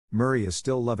Murray is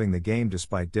still loving the game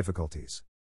despite difficulties.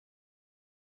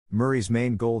 Murray's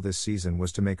main goal this season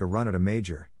was to make a run at a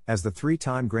major, as the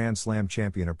three-time Grand Slam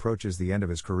champion approaches the end of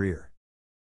his career.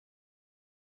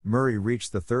 Murray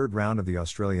reached the third round of the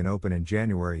Australian Open in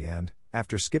January and,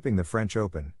 after skipping the French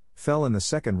Open, fell in the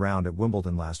second round at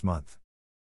Wimbledon last month.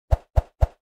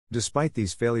 Despite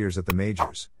these failures at the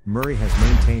majors, Murray has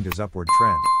maintained his upward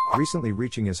trend, recently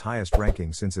reaching his highest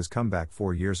ranking since his comeback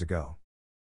 4 years ago.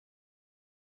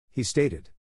 He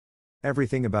stated,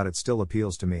 "Everything about it still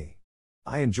appeals to me.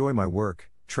 I enjoy my work,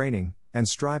 training, and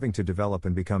striving to develop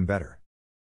and become better."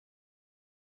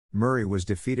 Murray was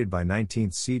defeated by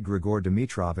 19th seed Grigor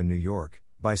Dimitrov in New York,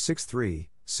 by 6-3,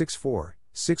 6-4,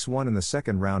 6-1 in the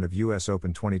second round of US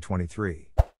Open 2023.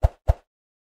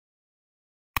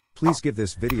 Please give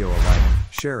this video a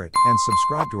like, share it, and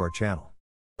subscribe to our channel.